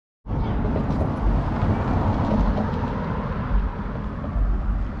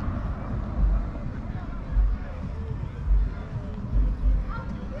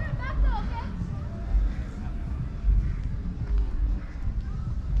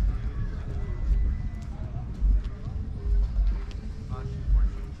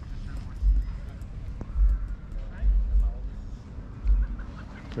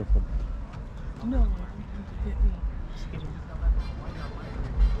Careful. No, you hit me. Just kidding.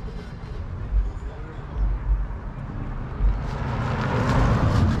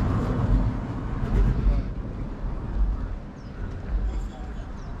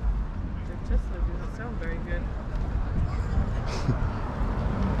 The Tesla doesn't sound very good.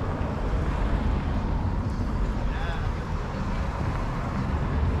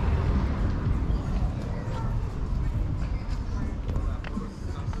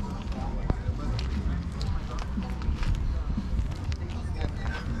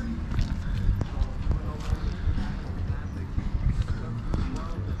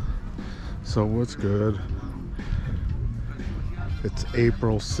 So what's good? It's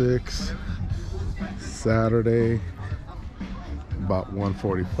April 6th, Saturday, about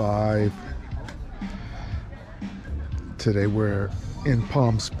 1:45. Today we're in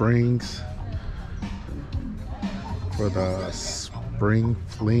Palm Springs for the Spring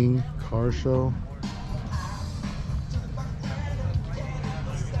Fling car show.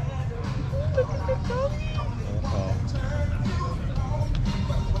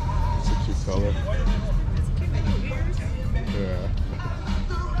 It's a cute color. Yeah.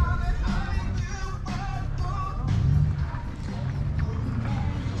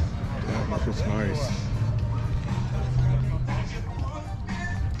 Damn, that looks nice.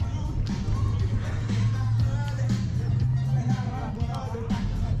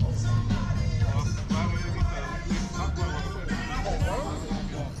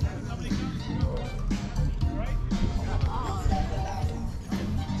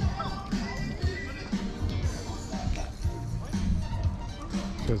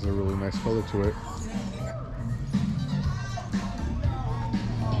 Has a really nice color to it.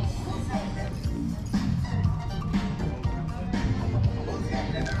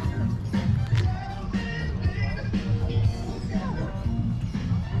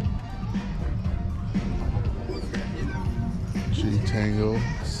 G Tango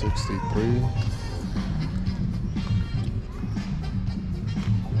 63.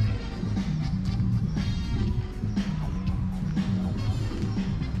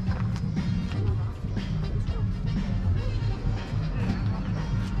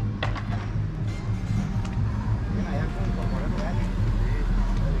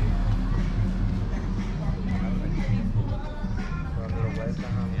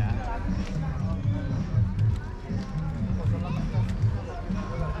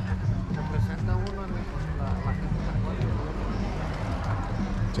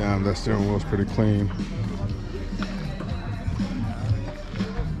 Damn, that steering wheel's pretty clean.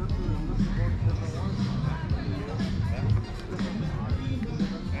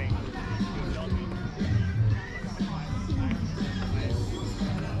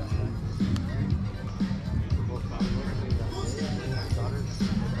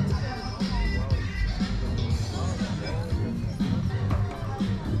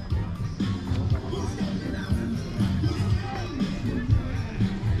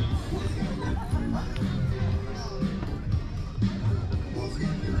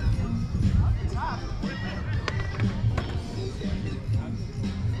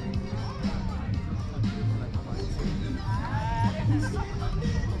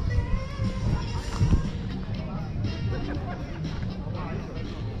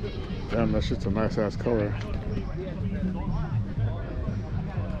 Damn, that shit's a nice ass color.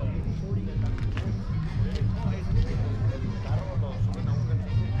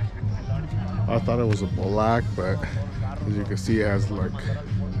 I thought it was a black, but as you can see, it has like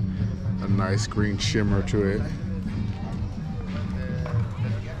a nice green shimmer to it.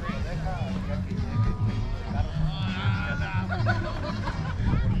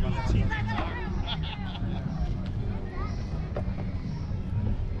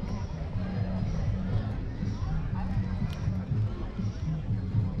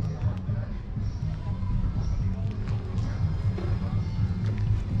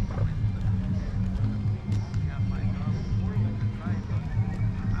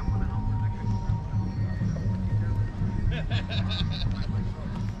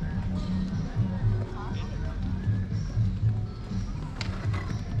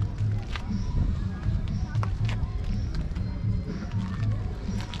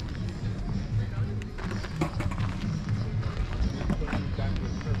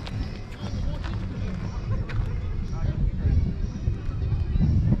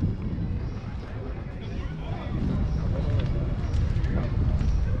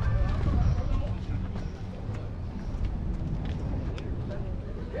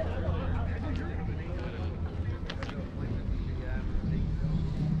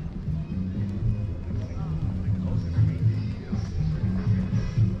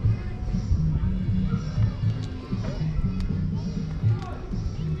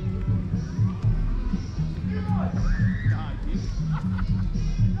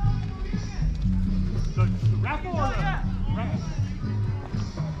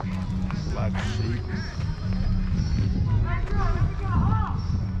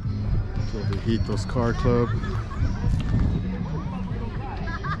 Viejitos Car Club.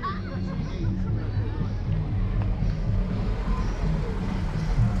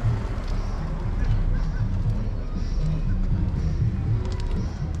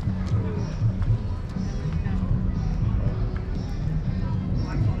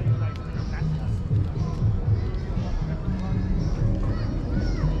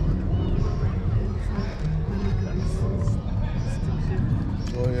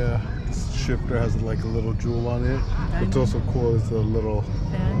 Oh yeah, this shifter has like a little jewel on it. What's also cool is the little,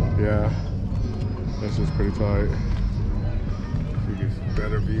 yeah, that's just pretty tight. You get a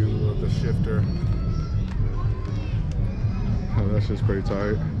better view of the shifter. Oh, that's just pretty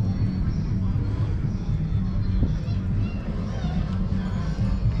tight.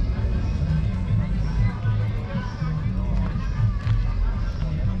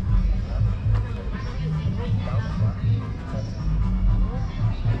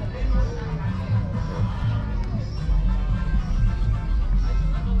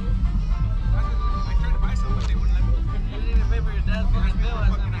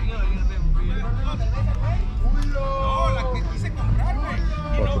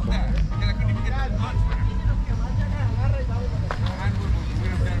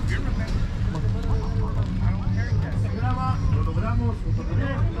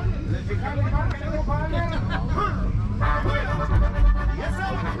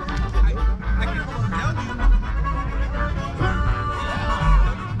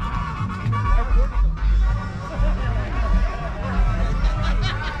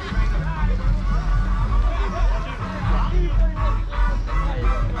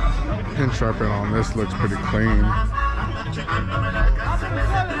 Pin sharpening on this looks pretty clean.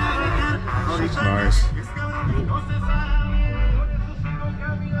 It's nice.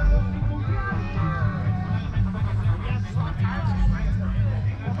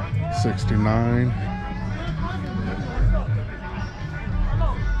 $69.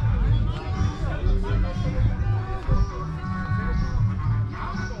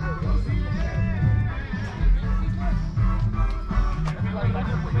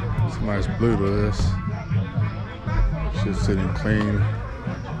 Some nice blue to this. Shit's sitting clean.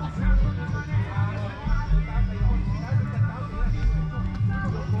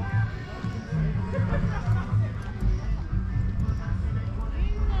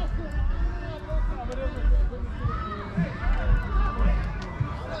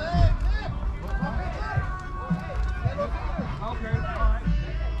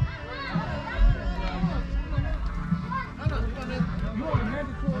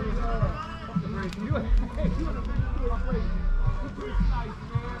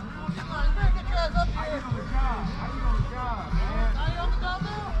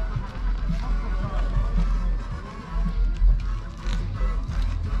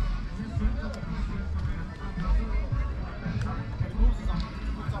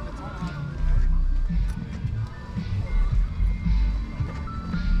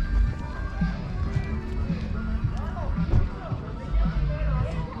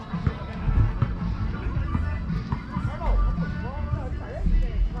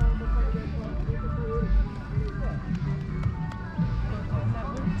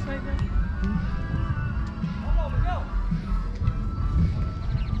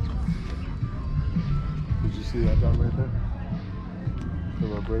 See that down right there? The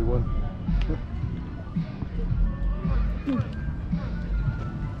little gray one? Go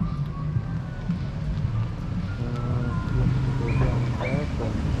down the back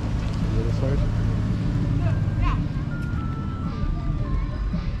on the other side.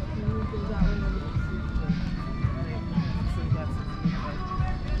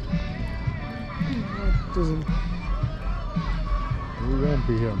 Doesn't. We won't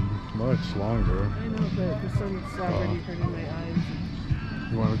be here much longer. I know, but the sun's already hurting my eyes.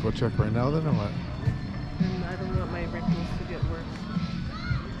 You want to go check right now then, or what? And I don't want my retinas to get worse.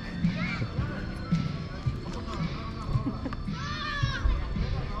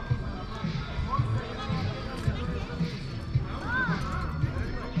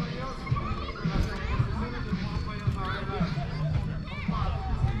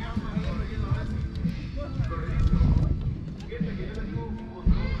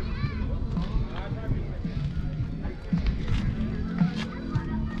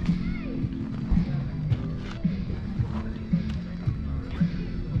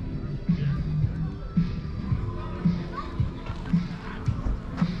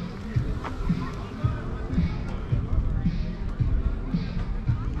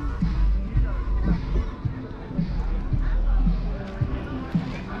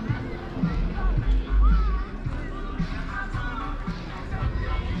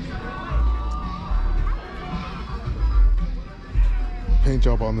 paint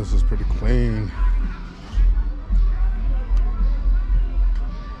job on this is pretty clean.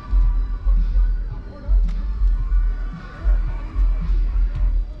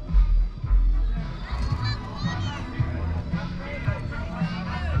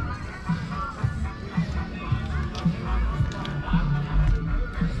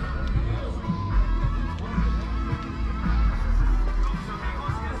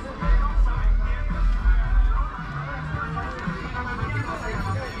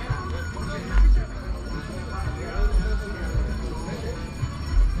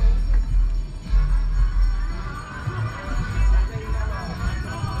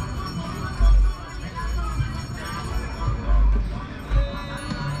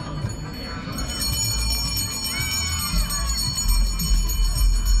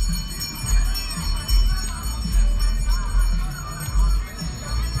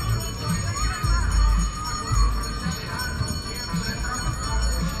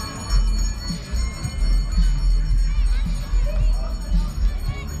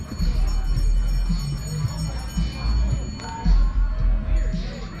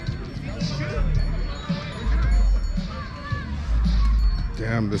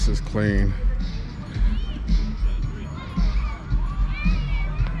 Damn, this is clean.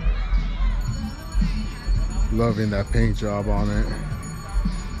 Loving that paint job on it.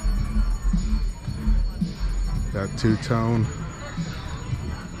 That two-tone.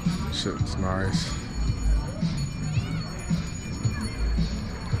 Shit's nice.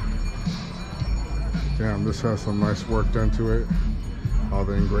 Damn, this has some nice work done to it. All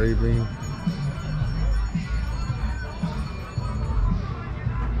the engraving.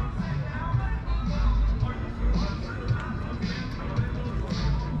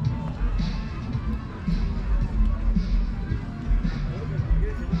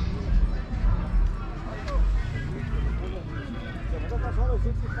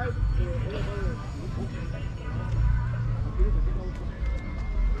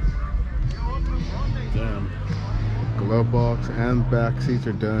 Damn. Glove box and back seats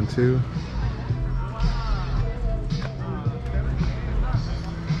are done too.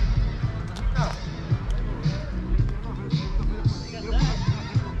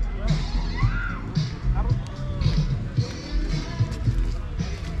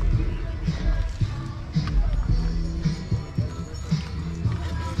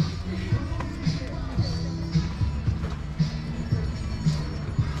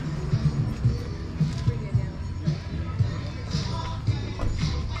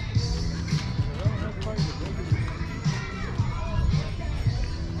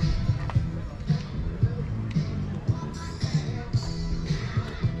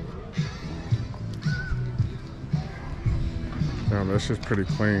 Damn, that's just pretty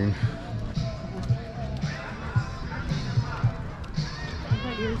clean.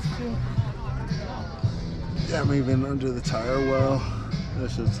 Yeah, I'm even under the tire well.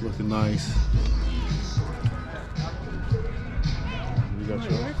 That shit's looking nice. You got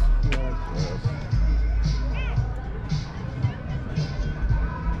yours? Yeah.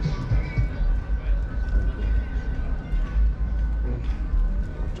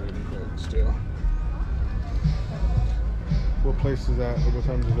 Still. What place is that? What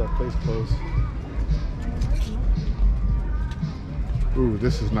time does that place close? Ooh,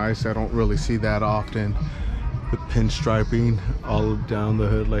 this is nice. I don't really see that often. The pinstriping all down the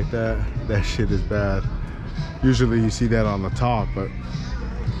hood like that. That shit is bad. Usually you see that on the top, but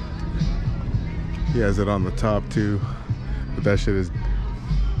he has it on the top too. But that shit is,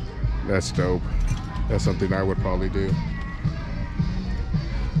 that's dope. That's something I would probably do.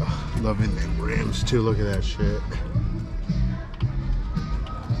 Ugh, loving the rims too. Look at that shit.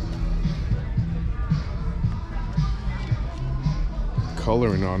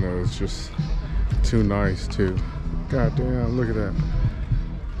 Coloring on it is just too nice too. God damn, look at that.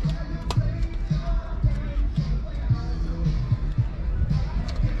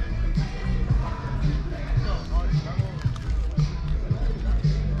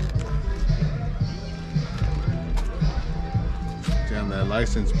 Damn, that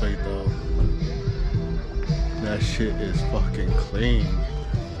license plate though. That shit is fucking clean.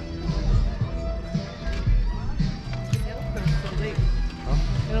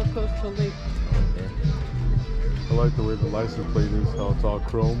 It'll close till late. Okay. I like the way the license plate is, how it's all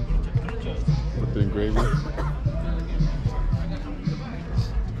chrome with the engraving.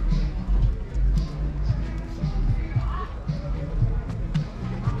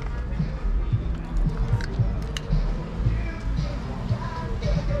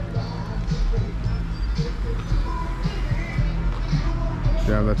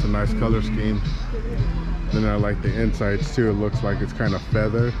 Damn, that's a nice color scheme. Then I like the insides too. It looks like it's kind of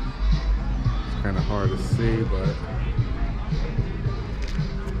feathered. It's kind of hard to see, but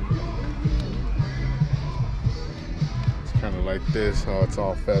it's kind of like this, how it's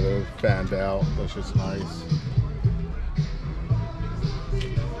all feathered, fanned out. That's just nice.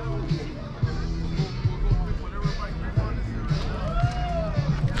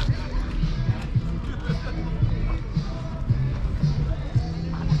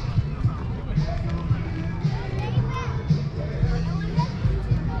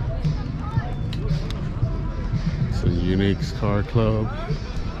 Unique's Car Club.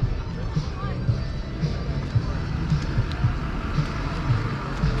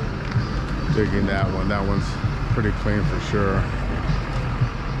 Digging that one. That one's pretty clean for sure.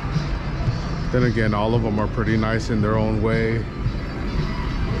 Then again, all of them are pretty nice in their own way.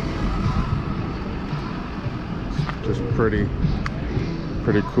 Just pretty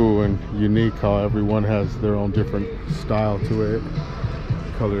cool and unique how everyone has their own different style to it.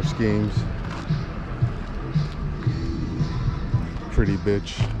 Color schemes. Pretty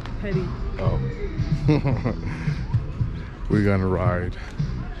bitch. Petty. Oh. We're gonna ride.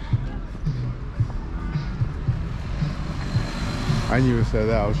 I knew you said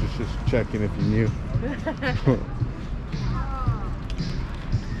that. I was just checking if you knew.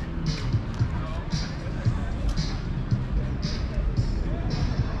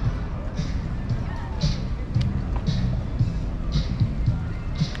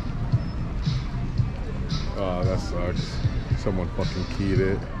 Oh, that sucks. Someone fucking keyed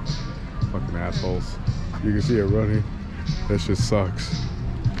it. Fucking assholes. You can see it running. That shit sucks.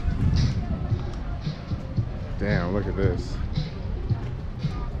 Damn, look at this.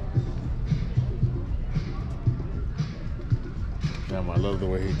 Damn, I love the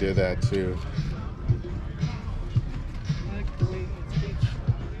way he did that too. I like the way it's pitched.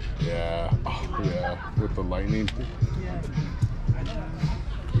 Yeah. Oh, yeah. With the lightning. Yeah.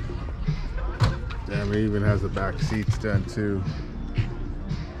 Damn, it even has a back seat stand too.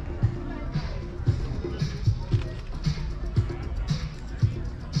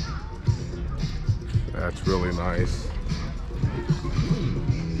 That's really nice.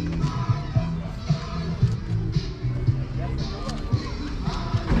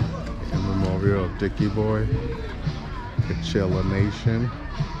 Memorial Dickie Boy. Coachella Nation.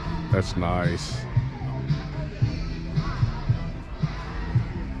 That's nice.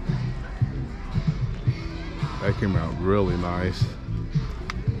 That came out really nice.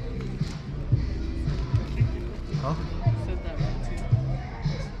 Huh? Said that right too.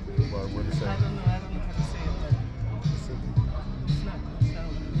 What did it say? I don't know how to say it, but it's not Coachella.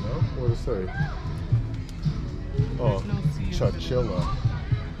 No? What did it say? Oh, There's no C in the middle. Coachella.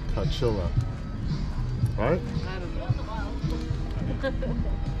 Coachella. Right? I don't know.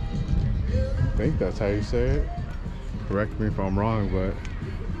 I think that's how you say it. Correct me if I'm wrong, but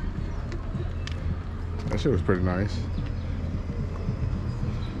that shit was pretty nice.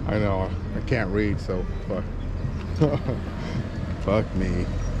 I know, I can't read, so fuck. Fuck me.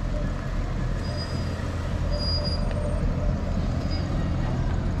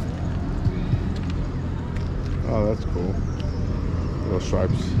 Oh, that's cool. Little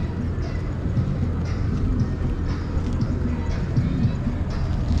stripes.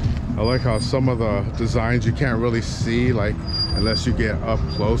 I like how some of the designs you can't really see, like, unless you get up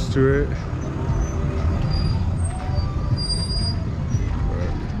close to it.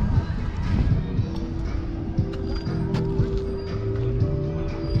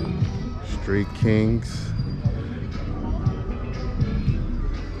 Street Kings.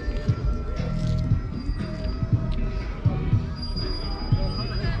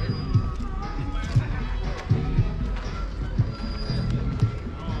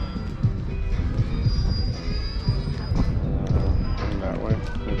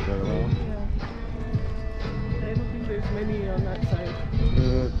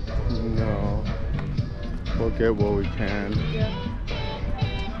 Get what we can. Yeah.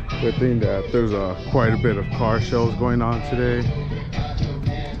 Good thing that there's quite a bit of car shows going on today.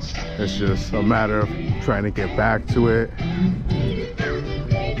 It's just a matter of trying to get back to it,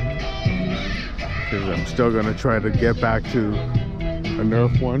 because I'm still gonna try to get back to a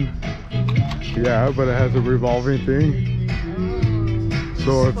Nerf one. Yeah, but it has a revolving thing,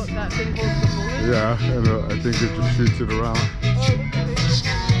 so it's, that thing holds the bullet? yeah, and I think it just shoots it around.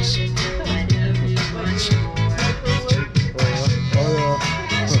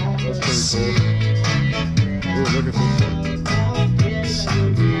 That's pretty cool. Ooh, look at this one. Look at the pedals too.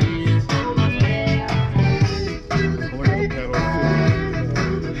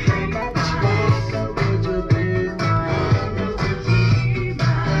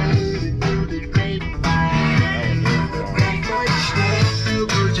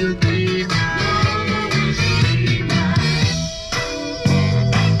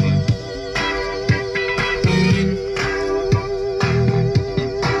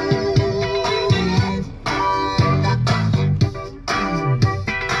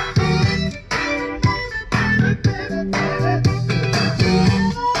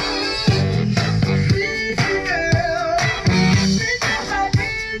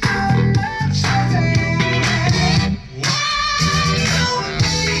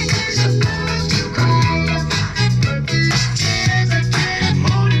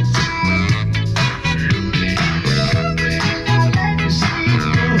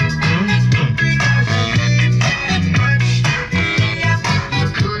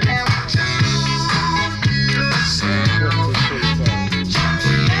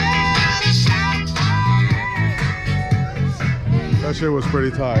 was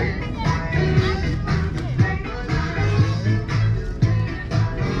pretty tight.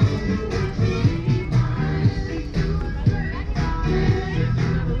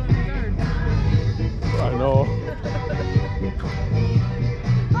 I know.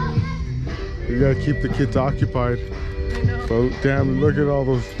 You gotta keep the kids occupied. So damn, look at all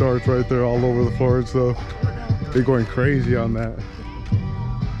those darts right there all over the floor and stuff. They're going crazy on that.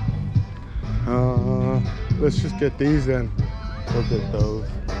 Let's just get these in. Look at those.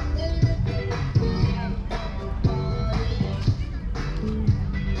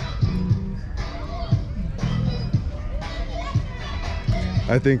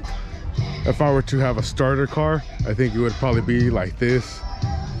 I think if I were to have a starter car, I think it would probably be like this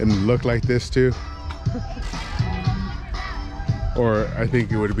and look like this too. Or I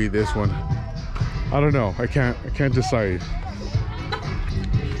think it would be this one. I don't know. I can't decide.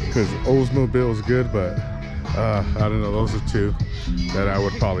 Because Oldsmobile is good, but I don't know. Those are two that I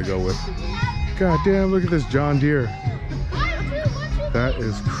would probably go with. God damn! Look at this John Deere. That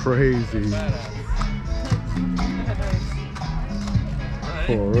is crazy.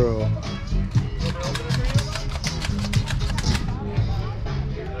 For real.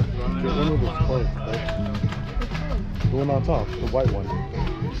 Get one of those parts, right? The one on top, the white one.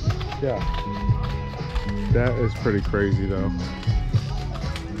 Yeah. That is pretty crazy though.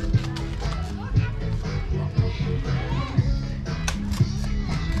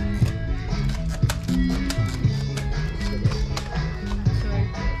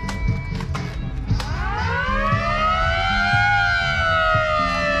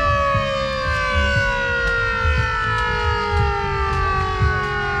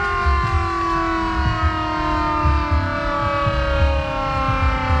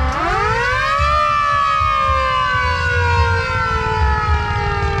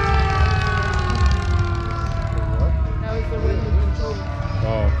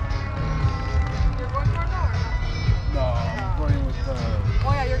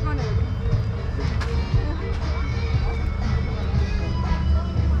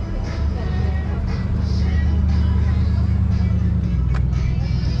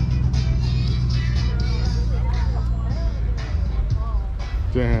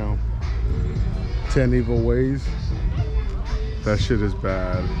 Damn. 10 evil ways. That shit is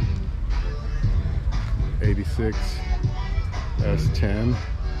bad. 86 S10.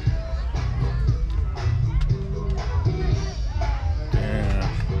 Damn.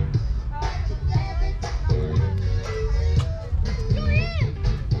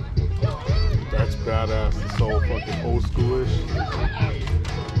 That's badass. It's so fucking old schoolish.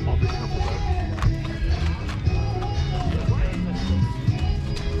 I'll be careful though.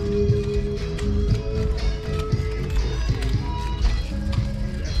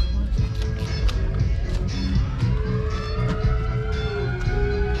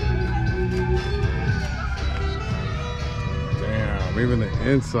 Even the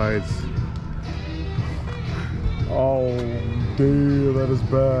insides. Oh, damn, that is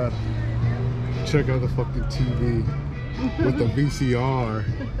bad. Check out the fucking TV with the VCR.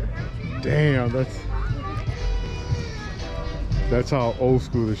 Damn, that's how old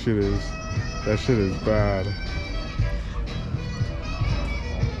school this shit is. That shit is bad.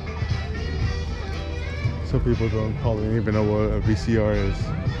 Some people don't probably even know what a VCR is.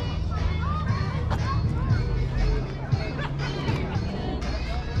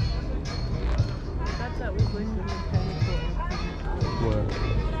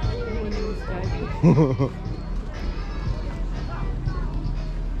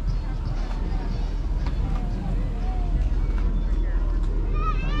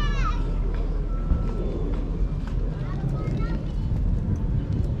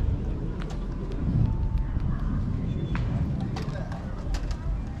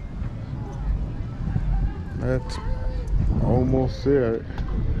 That's almost it.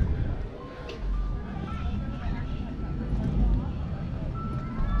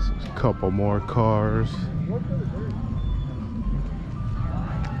 A couple more cars.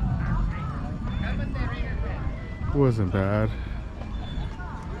 It wasn't bad.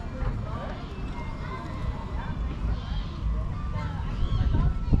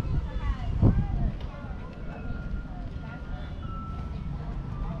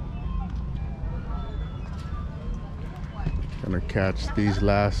 Gonna catch these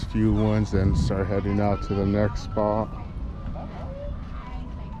last few ones, then start heading out to the next spot.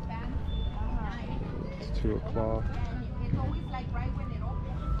 It's 2 o'clock.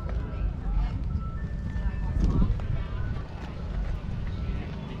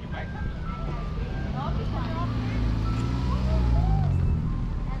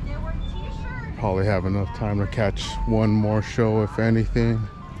 probably have enough time to catch one more show, if anything.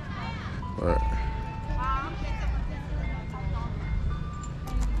 But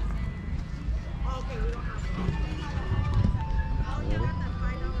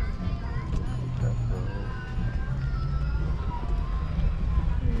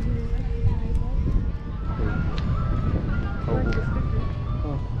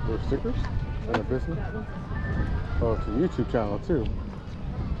there's stickers and a business. Oh, it's a YouTube channel too.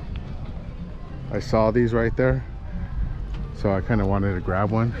 I saw these right there, so I kind of wanted to grab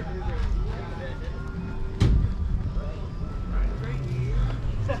one.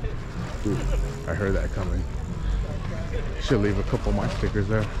 Dude, I heard that coming. Should leave a couple of my stickers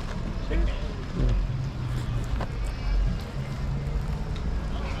there. Yeah.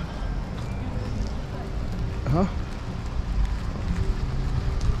 Huh?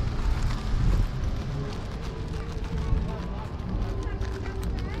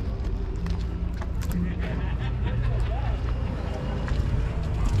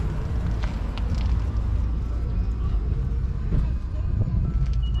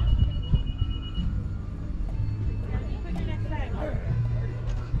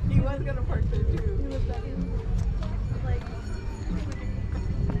 He was gonna park there too.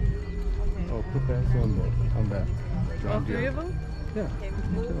 Oh, put that on that. All three of them? Yeah. He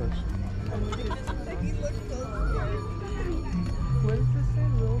looks so scared. What does this say?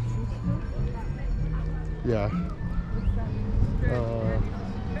 Little Fuska? Yeah.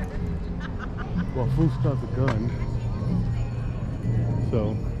 Well, Fuska's a gun. So,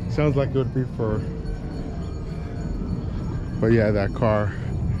 sounds like it would be for... But yeah, that car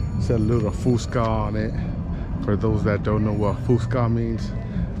said a little Fuska on it. For those that don't know what Fuska means,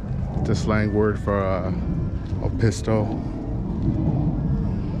 it's a slang word for a pistol.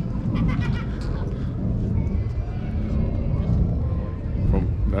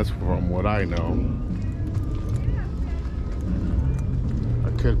 That's from what I know.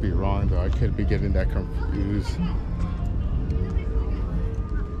 I could be wrong though. I could be getting that confused.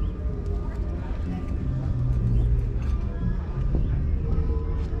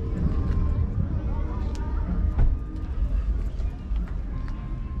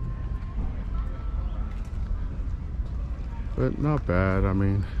 But not bad. I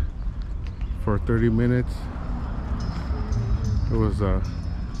mean, for 30 minutes, it was a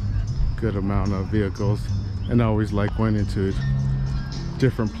good amount of vehicles. And I always like going into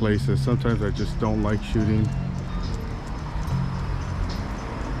different places. Sometimes I just don't like shooting.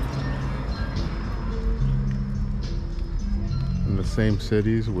 In the same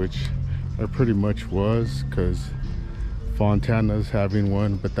cities, which I pretty much was, because Fontana's having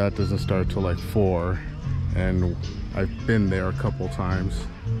one, but that doesn't start till like 4, and I've been there a couple times.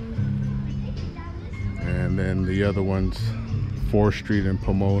 And then the other one's 4th Street in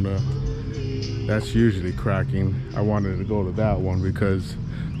Pomona. That's usually cracking. I wanted to go to that one because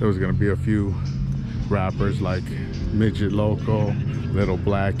there was gonna be a few rappers like Midget Loco, Little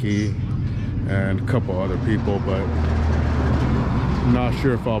Blackie, and a couple other people, but I'm not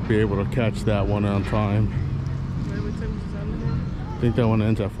sure if I'll be able to catch that one on time. What time does that end? I think that one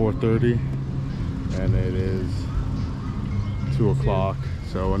ends at 4:30, and it is 2 o'clock,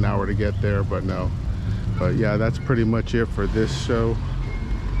 so an hour to get there, but no. But yeah, that's pretty much it for this show.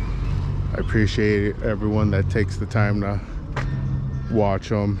 I appreciate everyone that takes the time to watch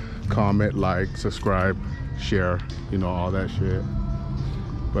them, comment, like, subscribe, share, you know, all that shit.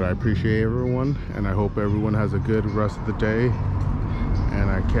 But I appreciate everyone, and I hope everyone has a good rest of the day, and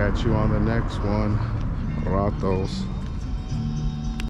I catch you on the next one. Ratos.